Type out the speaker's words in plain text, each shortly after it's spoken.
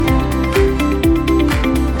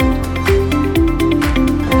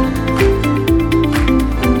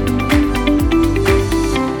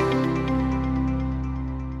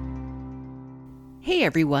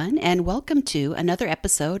everyone, and welcome to another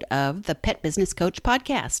episode of the Pet Business Coach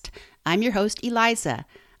Podcast. I'm your host, Eliza.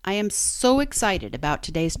 I am so excited about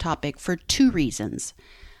today's topic for two reasons.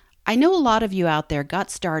 I know a lot of you out there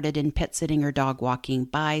got started in pet sitting or dog walking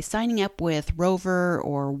by signing up with Rover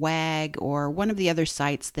or Wag or one of the other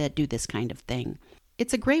sites that do this kind of thing.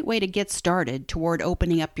 It's a great way to get started toward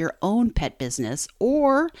opening up your own pet business,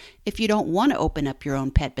 or if you don't want to open up your own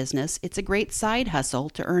pet business, it's a great side hustle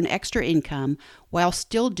to earn extra income while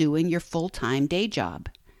still doing your full-time day job.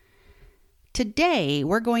 Today,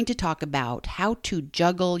 we're going to talk about how to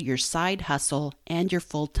juggle your side hustle and your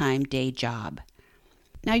full-time day job.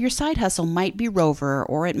 Now, your side hustle might be Rover,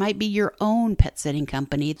 or it might be your own pet sitting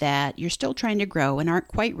company that you're still trying to grow and aren't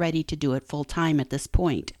quite ready to do it full-time at this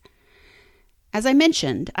point. As I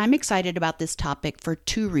mentioned, I'm excited about this topic for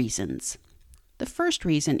two reasons. The first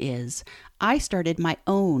reason is I started my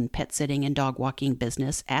own pet sitting and dog walking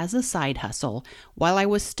business as a side hustle while I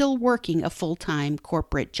was still working a full-time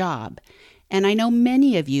corporate job. And I know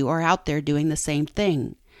many of you are out there doing the same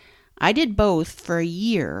thing. I did both for a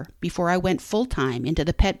year before I went full-time into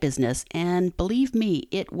the pet business, and believe me,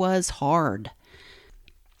 it was hard.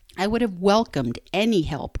 I would have welcomed any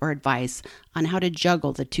help or advice on how to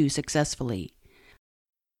juggle the two successfully.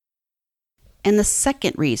 And the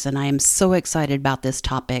second reason I am so excited about this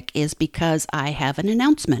topic is because I have an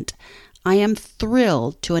announcement. I am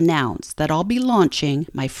thrilled to announce that I'll be launching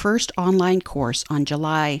my first online course on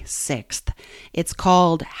July 6th. It's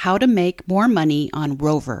called How to Make More Money on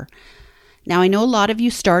Rover. Now, I know a lot of you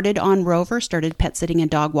started pet sitting and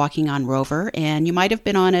dog walking on Rover, and you might have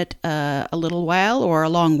been on it a little while or a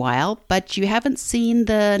long while, but you haven't seen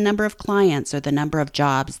the number of clients or the number of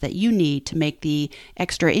jobs that you need to make the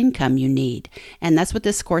extra income you need. And that's what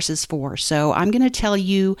this course is for. So I'm going to tell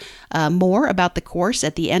you more about the course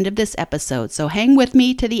at the end of this episode. So hang with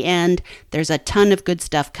me to the end. There's a ton of good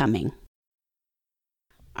stuff coming.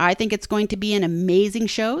 I think it's going to be an amazing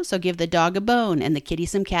show, so give the dog a bone and the kitty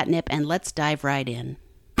some catnip, and let's dive right in.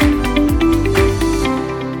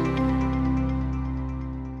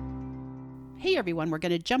 Hey everyone, we're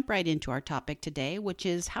going to jump right into our topic today, which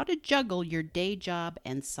is how to juggle your day job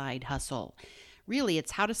and side hustle. Really,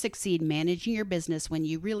 it's how to succeed managing your business when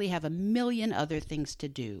you really have a million other things to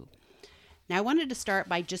do. Now, I wanted to start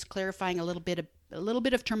by just clarifying a little bit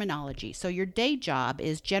of terminology. So your day job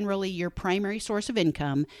is generally your primary source of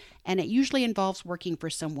income, and it usually involves working for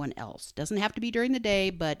someone else. Doesn't have to be during the day,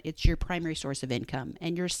 but it's your primary source of income.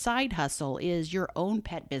 And your side hustle is your own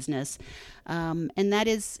pet business, and that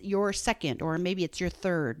is your second, or maybe it's your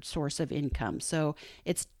third source of income. So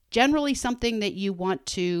it's generally something that you want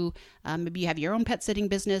to, maybe you have your own pet sitting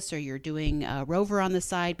business or you're doing Rover on the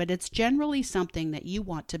side, but it's generally something that you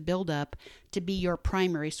want to build up to be your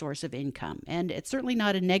primary source of income. And it's certainly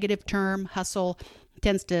not a negative term. Hustle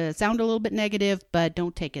tends to sound a little bit negative, but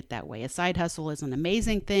don't take it that way. A side hustle is an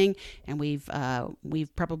amazing thing, and we've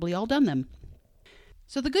probably all done them.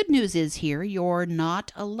 So the good news is here, you're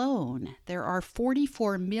not alone. There are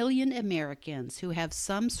 44 million Americans who have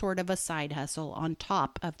some sort of a side hustle on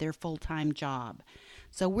top of their full-time job.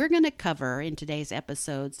 So we're going to cover in today's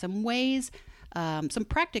episode some ways, some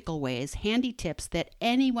practical ways, handy tips that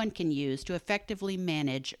anyone can use to effectively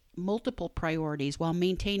manage multiple priorities while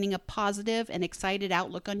maintaining a positive and excited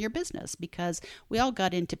outlook on your business, because we all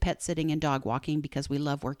got into pet sitting and dog walking because we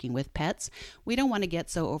love working with pets. We don't want to get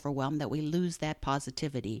so overwhelmed that we lose that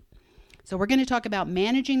positivity. So we're going to talk about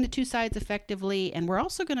managing the two sides effectively, and we're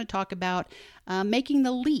also going to talk about making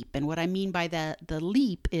the leap. And what I mean by the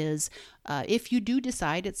leap is if you do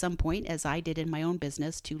decide at some point, as I did in my own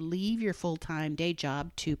business, to leave your full-time day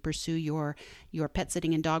job to pursue your pet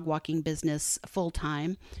sitting and dog walking business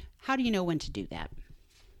full-time, how do you know when to do that?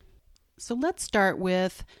 So let's start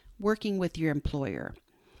with working with your employer.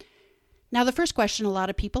 Now, the first question a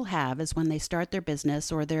lot of people have is when they start their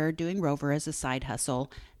business or they're doing Rover as a side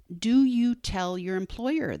hustle, do you tell your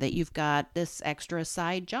employer that you've got this extra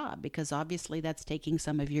side job? Because obviously that's taking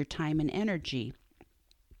some of your time and energy.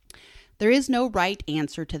 There is no right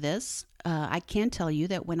answer to this. I can tell you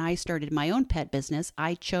that when I started my own pet business,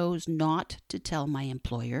 I chose not to tell my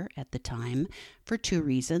employer at the time for two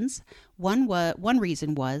reasons. One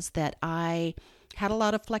reason was that I had a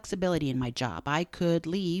lot of flexibility in my job. I could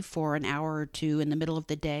leave for an hour or two in the middle of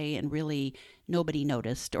the day and really nobody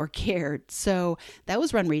noticed or cared. So that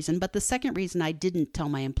was one reason. But the second reason I didn't tell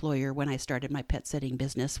my employer when I started my pet sitting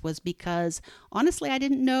business was because honestly, I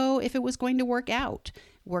didn't know if it was going to work out.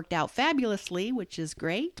 Worked out fabulously, which is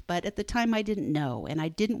great, but at the time I didn't know, and I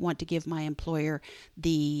didn't want to give my employer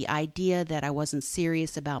the idea that I wasn't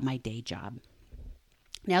serious about my day job.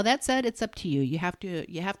 Now that said, it's up to you. You have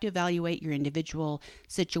to evaluate your individual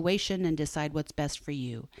situation and decide what's best for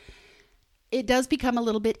you. It does become a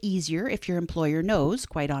little bit easier if your employer knows,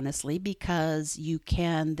 quite honestly, because you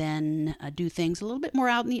can then do things a little bit more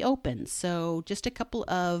out in the open. So just a couple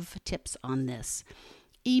of tips on this.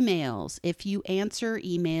 Emails. If you answer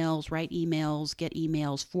emails, write emails, get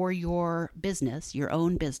emails for your business, your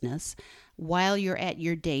own business, while you're at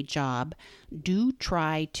your day job, do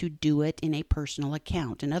try to do it in a personal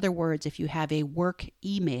account. In other words, if you have a work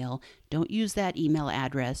email, don't use that email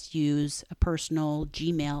address. Use a personal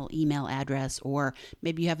Gmail email address, or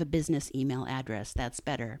maybe you have a business email address. That's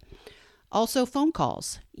better. Also, phone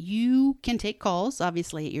calls. You can take calls,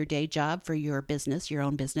 obviously, at your day job for your business, your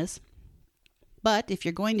own business. But if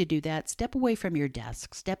you're going to do that, step away from your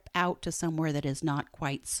desk. Step out to somewhere that is not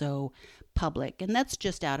quite so public. And that's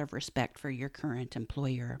just out of respect for your current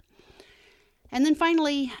employer. And then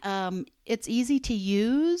finally, it's easy to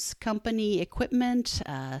use company equipment,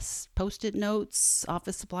 Post-it notes,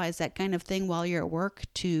 office supplies, that kind of thing while you're at work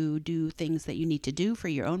to do things that you need to do for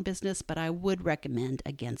your own business. But I would recommend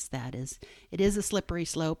against that. It is a slippery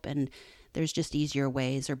slope, and there's just easier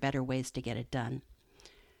ways or better ways to get it done.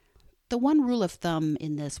 The one rule of thumb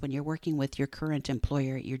in this when you're working with your current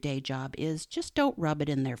employer at your day job is just don't rub it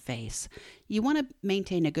in their face. You want to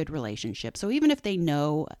maintain a good relationship. So even if they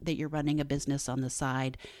know that you're running a business on the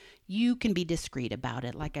side, you can be discreet about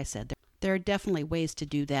it. Like I said, there are definitely ways to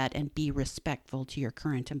do that and be respectful to your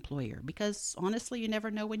current employer, because honestly, you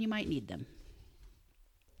never know when you might need them.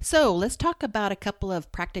 So let's talk about a couple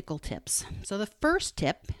of practical tips. So the first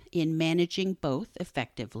tip in managing both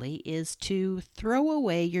effectively is to throw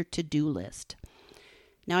away your to-do list.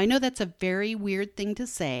 Now, I know that's a very weird thing to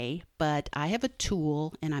say, but I have a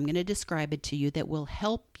tool, and I'm going to describe it to you, that will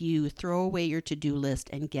help you throw away your to-do list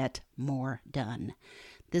and get more done.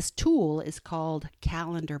 This tool is called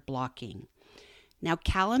calendar blocking. Now,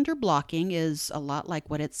 calendar blocking is a lot like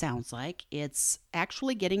what it sounds like. It's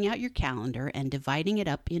actually getting out your calendar and dividing it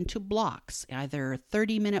up into blocks, either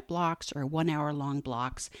 30-minute blocks or 1-hour-long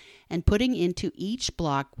blocks, and putting into each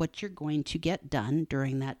block what you're going to get done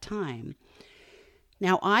during that time.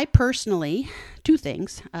 Now, two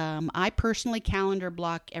things. I personally calendar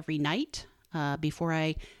block every night before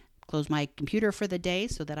I close my computer for the day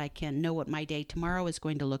so that I can know what my day tomorrow is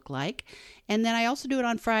going to look like. And then I also do it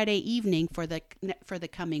on Friday evening for the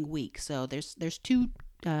coming week. So there's two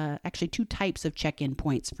types of check-in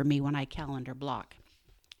points for me when I calendar block.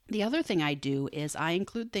 The other thing I do is I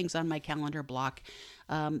include things on my calendar block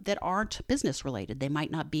that aren't business related. They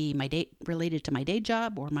might not be related to my day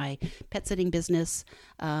job or my pet sitting business.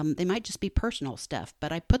 They might just be personal stuff,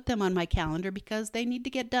 but I put them on my calendar because they need to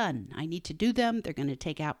get done. I need to do them. They're going to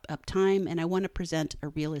take up time, and I want to present a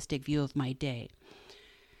realistic view of my day.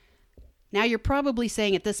 Now, you're probably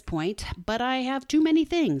saying at this point, but I have too many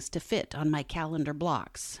things to fit on my calendar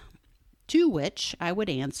blocks. To which I would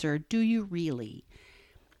answer, do you really?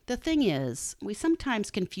 The thing is, we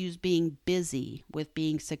sometimes confuse being busy with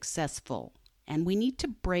being successful, and we need to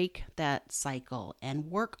break that cycle and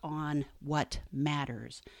work on what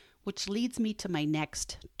matters, which leads me to my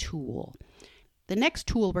next tool. The next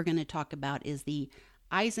tool we're going to talk about is the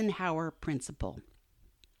Eisenhower principle.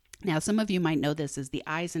 Now, some of you might know this as the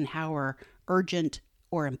Eisenhower urgent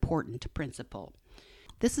or important principle.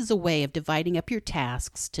 This is a way of dividing up your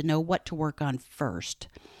tasks to know what to work on first.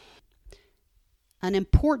 An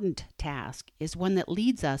important task is one that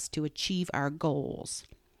leads us to achieve our goals.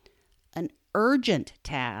 An urgent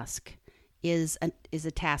task is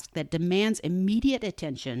a task that demands immediate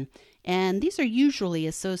attention, and these are usually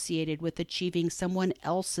associated with achieving someone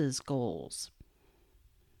else's goals.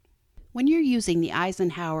 When you're using the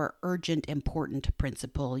Eisenhower urgent important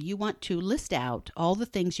principle, you want to list out all the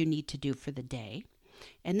things you need to do for the day,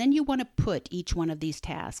 and then you want to put each one of these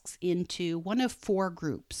tasks into one of 4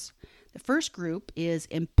 groups. The first group is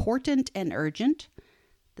important and urgent.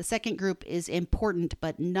 The second group is important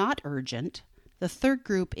but not urgent. The third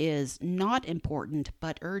group is not important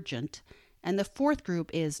but urgent. And the fourth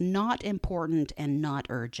group is not important and not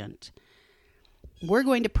urgent. We're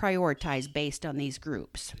going to prioritize based on these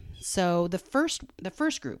groups. So the first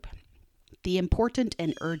group, the important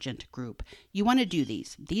and urgent group, you want to do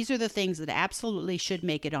these. These are the things that absolutely should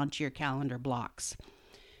make it onto your calendar blocks.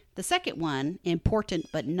 The second one, important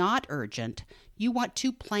but not urgent, you want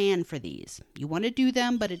to plan for these. You want to do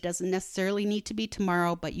them, but it doesn't necessarily need to be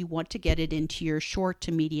tomorrow, but you want to get it into your short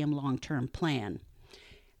to medium long-term plan.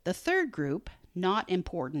 The third group, not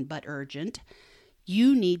important but urgent,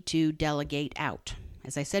 you need to delegate out.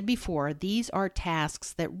 As I said before, these are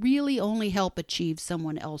tasks that really only help achieve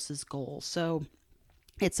someone else's goals. So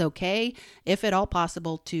It's okay, if at all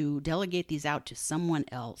possible, to delegate these out to someone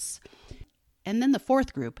else. And then the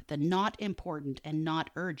fourth group, the not important and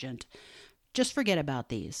not urgent, just forget about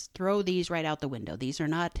these. Throw these right out the window. These are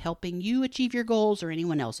not helping you achieve your goals or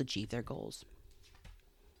anyone else achieve their goals.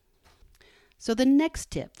 So the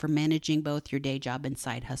next tip for managing both your day job and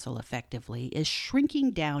side hustle effectively is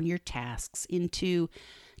shrinking down your tasks into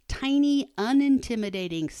tiny,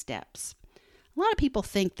 unintimidating steps. A lot of people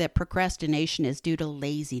think that procrastination is due to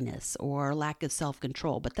laziness or lack of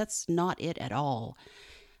self-control, but that's not it at all.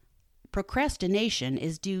 Procrastination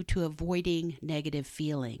is due to avoiding negative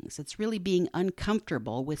feelings. It's really being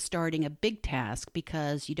uncomfortable with starting a big task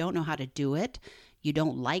because you don't know how to do it, you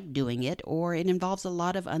don't like doing it, or it involves a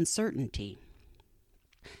lot of uncertainty.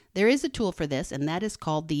 There is a tool for this, and that is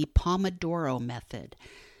called the Pomodoro method.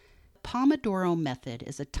 Pomodoro method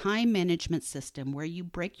is a time management system where you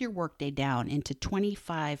break your workday down into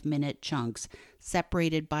 25-minute chunks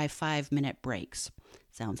separated by 5-minute breaks.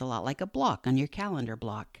 Sounds a lot like a block on your calendar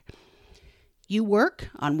block. You work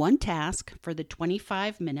on one task for the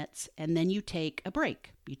 25 minutes and then you take a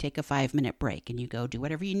break. You take a 5-minute break and you go do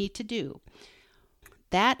whatever you need to do.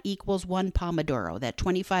 That equals one Pomodoro. That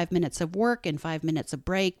 25 minutes of work and 5 minutes of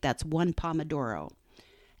break, that's one Pomodoro.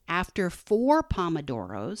 After 4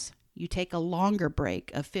 Pomodoros, you take a longer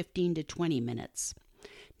break of 15 to 20 minutes.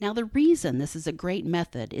 Now, the reason this is a great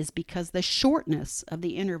method is because the shortness of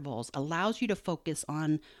the intervals allows you to focus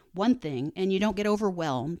on one thing and you don't get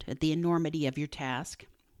overwhelmed at the enormity of your task.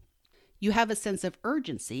 You have a sense of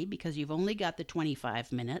urgency because you've only got the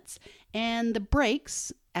 25 minutes, and the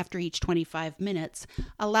breaks after each 25 minutes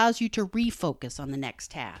allows you to refocus on the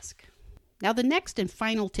next task. Now, the next and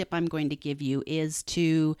final tip I'm going to give you is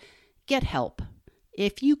to get help.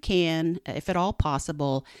 If you can, if at all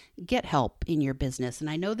possible, get help in your business. And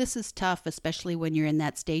I know this is tough, especially when you're in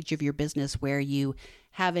that stage of your business where you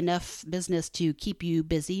have enough business to keep you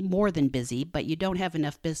busy, more than busy, but you don't have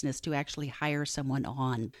enough business to actually hire someone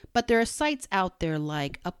on. But there are sites out there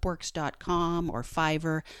like Upworks.com or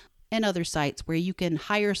Fiverr and other sites where you can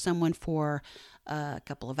hire someone for a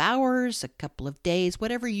couple of hours, a couple of days,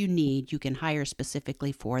 whatever you need, you can hire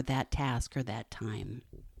specifically for that task or that time.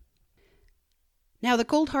 Now, the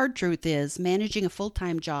cold hard truth is managing a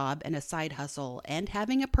full-time job and a side hustle and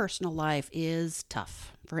having a personal life is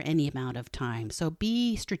tough for any amount of time. So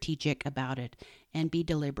be strategic about it and be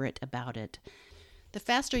deliberate about it. The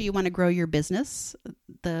faster you want to grow your business,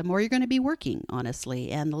 the more you're going to be working,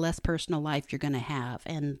 honestly, and the less personal life you're going to have.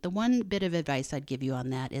 And the one bit of advice I'd give you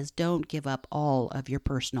on that is don't give up all of your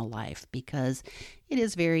personal life because it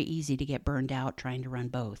is very easy to get burned out trying to run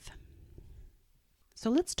both. So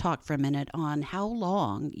let's talk for a minute on how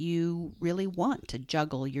long you really want to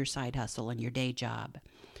juggle your side hustle and your day job.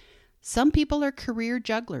 Some people are career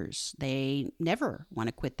jugglers. They never want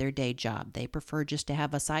to quit their day job. They prefer just to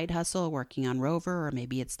have a side hustle working on Rover, or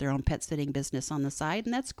maybe it's their own pet sitting business on the side,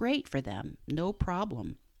 and that's great for them. No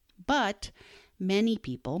problem. But many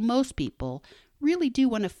people, most people, really do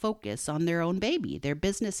want to focus on their own baby. Their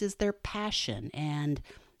business is their passion, and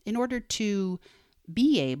in order to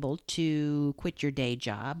be able to quit your day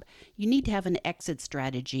job, you need to have an exit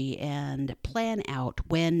strategy and plan out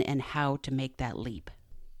when and how to make that leap.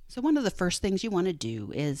 So one of the first things you want to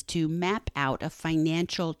do is to map out a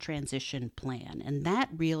financial transition plan. And that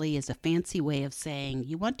really is a fancy way of saying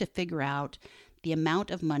you want to figure out the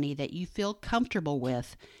amount of money that you feel comfortable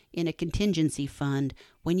with in a contingency fund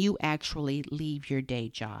when you actually leave your day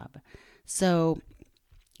job. So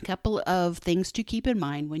a couple of things to keep in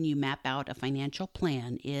mind when you map out a financial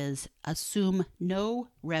plan is assume no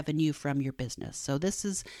revenue from your business. So this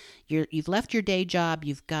is, you've left your day job,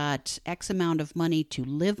 you've got X amount of money to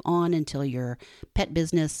live on until your pet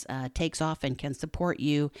business takes off and can support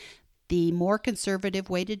you. The more conservative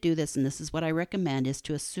way to do this, and this is what I recommend, is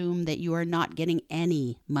to assume that you are not getting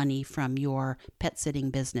any money from your pet sitting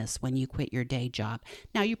business when you quit your day job.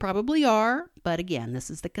 Now, you probably are, but again, this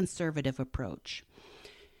is the conservative approach.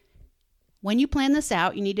 When you plan this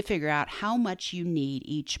out, you need to figure out how much you need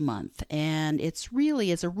each month. And it's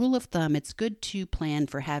really, as a rule of thumb, it's good to plan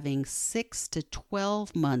for having 6 to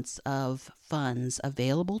 12 months of funds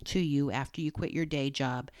available to you after you quit your day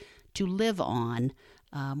job to live on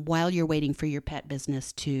while you're waiting for your pet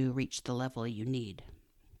business to reach the level you need.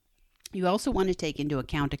 You also want to take into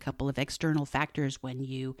account a couple of external factors when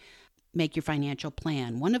you make your financial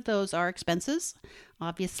plan. One of those are expenses.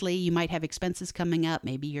 Obviously, you might have expenses coming up.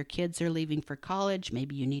 Maybe your kids are leaving for college.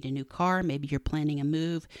 Maybe you need a new car. Maybe you're planning a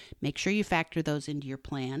move. Make sure you factor those into your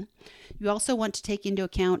plan. You also want to take into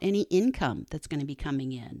account any income that's going to be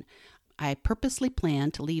coming in. I purposely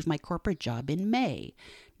planned to leave my corporate job in May.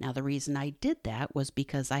 Now, the reason I did that was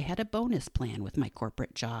because I had a bonus plan with my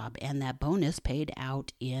corporate job, and that bonus paid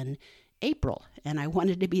out in April, and I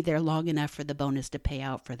wanted to be there long enough for the bonus to pay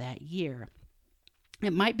out for that year.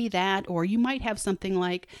 It might be that, or you might have something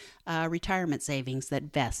like retirement savings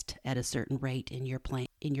that vest at a certain rate in your plan,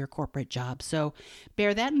 in your corporate job. So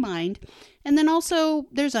bear that in mind. And then also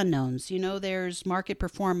there's unknowns. There's market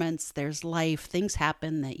performance, there's life. Things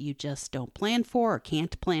happen that you just don't plan for or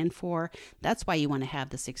can't plan for. That's why you want to have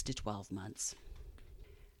the 6 to 12 months.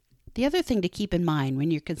 The other thing to keep in mind when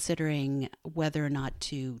you're considering whether or not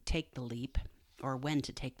to take the leap or when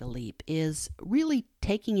to take the leap is really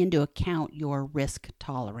taking into account your risk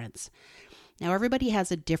tolerance. Now, everybody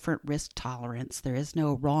has a different risk tolerance. There is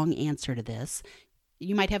no wrong answer to this.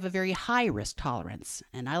 You might have a very high risk tolerance,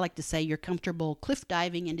 and I like to say you're comfortable cliff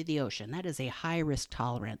diving into the ocean. That is a high risk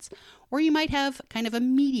tolerance. Or you might have kind of a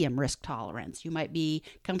medium risk tolerance. You might be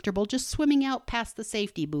comfortable just swimming out past the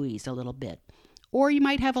safety buoys a little bit. Or you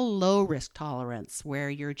might have a low risk tolerance where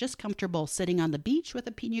you're just comfortable sitting on the beach with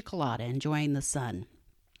a pina colada enjoying the sun.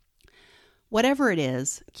 Whatever it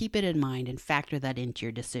is, keep it in mind and factor that into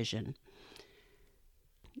your decision.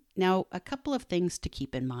 Now, a couple of things to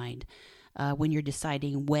keep in mind when you're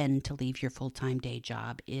deciding when to leave your full-time day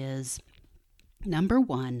job is, number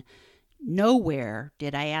one, nowhere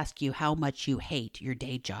did I ask you how much you hate your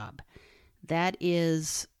day job. That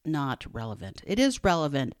is not relevant. It is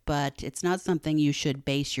relevant, but it's not something you should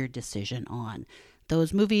base your decision on.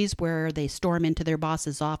 Those movies where they storm into their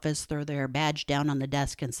boss's office, throw their badge down on the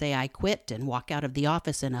desk and say, "I quit," and walk out of the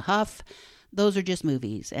office in a huff, those are just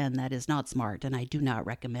movies, and that is not smart, and I do not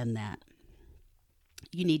recommend that.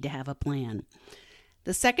 You need to have a plan.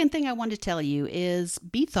 The second thing I want to tell you is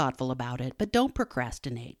be thoughtful about it, but don't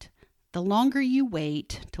procrastinate. The longer you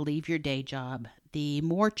wait to leave your day job, the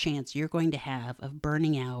more chance you're going to have of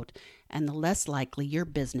burning out and the less likely your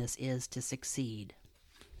business is to succeed.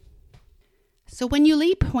 So when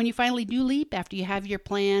you finally do leap, after you have your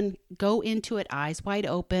plan, go into it eyes wide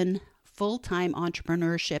open. Full-time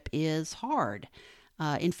entrepreneurship is hard.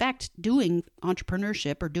 In fact, doing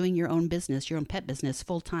entrepreneurship or doing your own business, your own pet business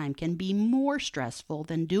full-time can be more stressful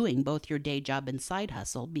than doing both your day job and side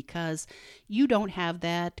hustle because you don't have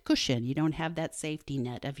that cushion. You don't have that safety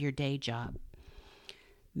net of your day job.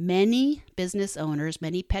 Many business owners,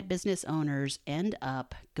 many pet business owners end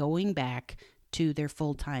up going back to their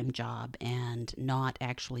full-time job and not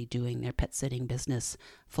actually doing their pet sitting business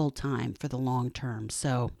full-time for the long term.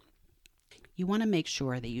 So you want to make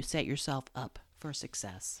sure that you set yourself up for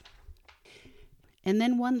success. And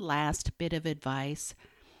then one last bit of advice.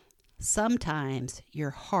 Sometimes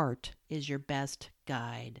your heart is your best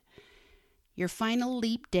guide. Your final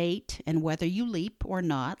leap date and whether you leap or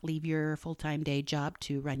not, leave your full-time day job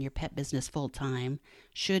to run your pet business full-time,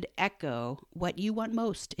 should echo what you want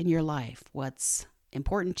most in your life, what's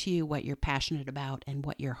important to you, what you're passionate about, and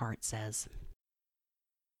what your heart says.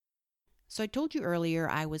 So I told you earlier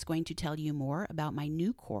I was going to tell you more about my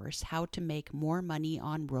new course, How to Make More Money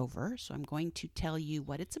on Rover. So I'm going to tell you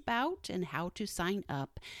what it's about and how to sign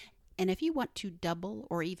up. And if you want to double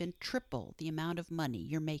or even triple the amount of money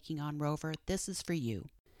you're making on Rover, this is for you.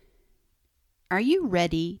 Are you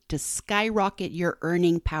ready to skyrocket your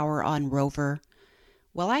earning power on Rover?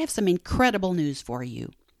 Well, I have some incredible news for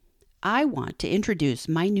you. I want to introduce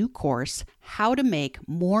my new course, How to Make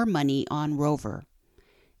More Money on Rover.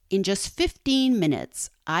 In just 15 minutes,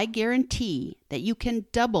 I guarantee that you can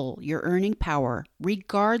double your earning power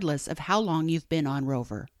regardless of how long you've been on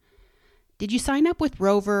Rover. Did you sign up with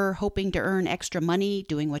Rover hoping to earn extra money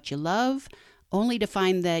doing what you love, only to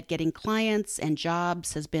find that getting clients and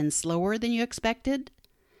jobs has been slower than you expected?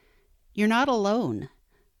 You're not alone.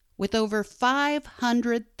 With over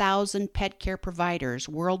 500,000 pet care providers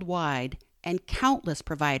worldwide and countless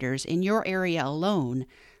providers in your area alone,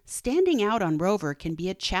 standing out on Rover can be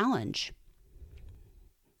a challenge.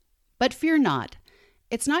 But fear not.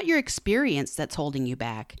 It's not your experience that's holding you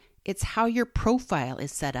back. It's how your profile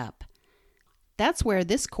is set up. That's where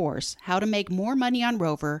this course, How to Make More Money on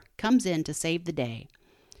Rover, comes in to save the day.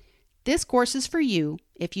 This course is for you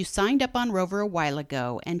if you signed up on Rover a while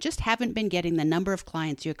ago and just haven't been getting the number of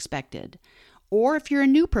clients you expected, or if you're a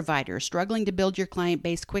new provider struggling to build your client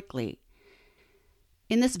base quickly.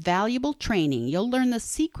 In this valuable training, you'll learn the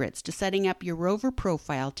secrets to setting up your Rover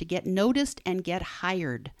profile to get noticed and get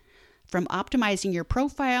hired. From optimizing your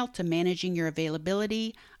profile to managing your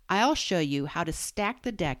availability, I'll show you how to stack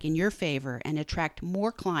the deck in your favor and attract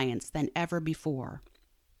more clients than ever before.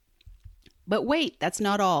 But wait, that's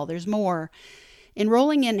not all. There's more.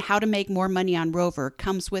 Enrolling in How to Make More Money on Rover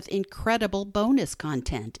comes with incredible bonus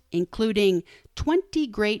content, including 20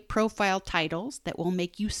 great profile titles that will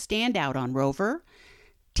make you stand out on Rover,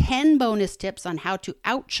 10 bonus tips on how to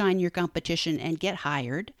outshine your competition and get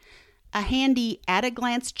hired, a handy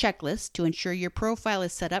at-a-glance checklist to ensure your profile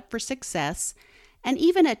is set up for success, and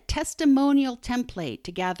even a testimonial template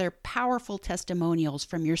to gather powerful testimonials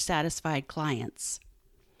from your satisfied clients.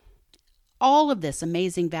 All of this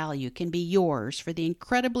amazing value can be yours for the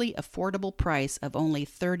incredibly affordable price of only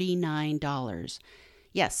 $39.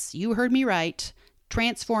 Yes, you heard me right.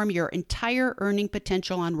 Transform your entire earning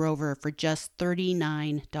potential on Rover for just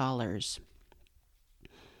 $39.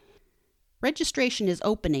 Registration is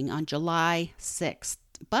opening on July 6th,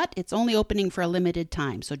 but it's only opening for a limited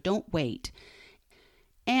time, so don't wait.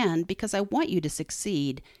 And because I want you to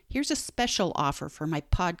succeed, here's a special offer for my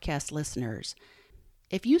podcast listeners.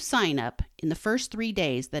 If you sign up in the first 3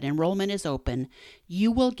 days that enrollment is open,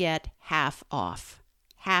 you will get half off.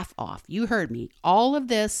 Half off. You heard me. All of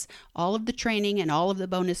this, all of the training, and all of the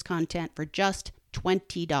bonus content for just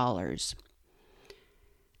 $20.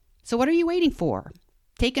 So what are you waiting for?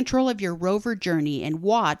 Take control of your Rover journey and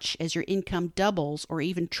watch as your income doubles or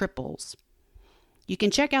even triples. You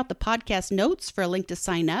can check out the podcast notes for a link to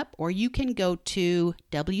sign up, or you can go to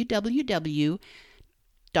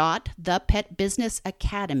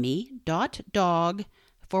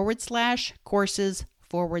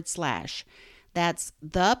www.thepetbusinessacademy.dog/courses/. That's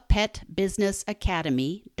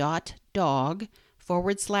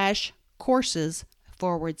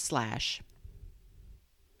thepetbusinessacademy.dog/courses/.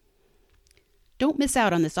 Don't miss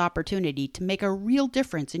out on this opportunity to make a real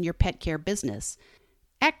difference in your pet care business.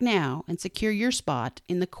 Act now and secure your spot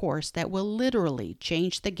in the course that will literally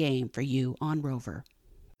change the game for you on Rover.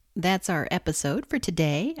 That's our episode for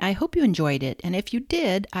today. I hope you enjoyed it, and if you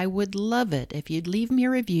did, I would love it if you'd leave me a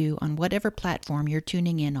review on whatever platform you're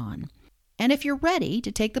tuning in on. And if you're ready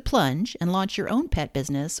to take the plunge and launch your own pet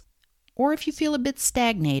business, or if you feel a bit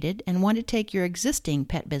stagnated and want to take your existing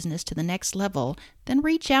pet business to the next level, then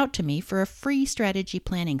reach out to me for a free strategy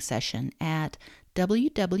planning session at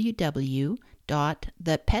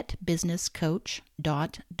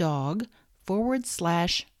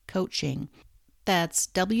www.thepetbusinesscoach.dog/coaching. That's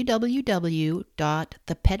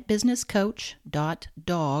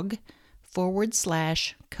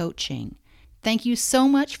www.thepetbusinesscoach.dog/coaching. Thank you so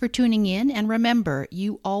much for tuning in, and remember,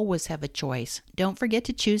 you always have a choice. Don't forget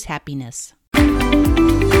to choose happiness.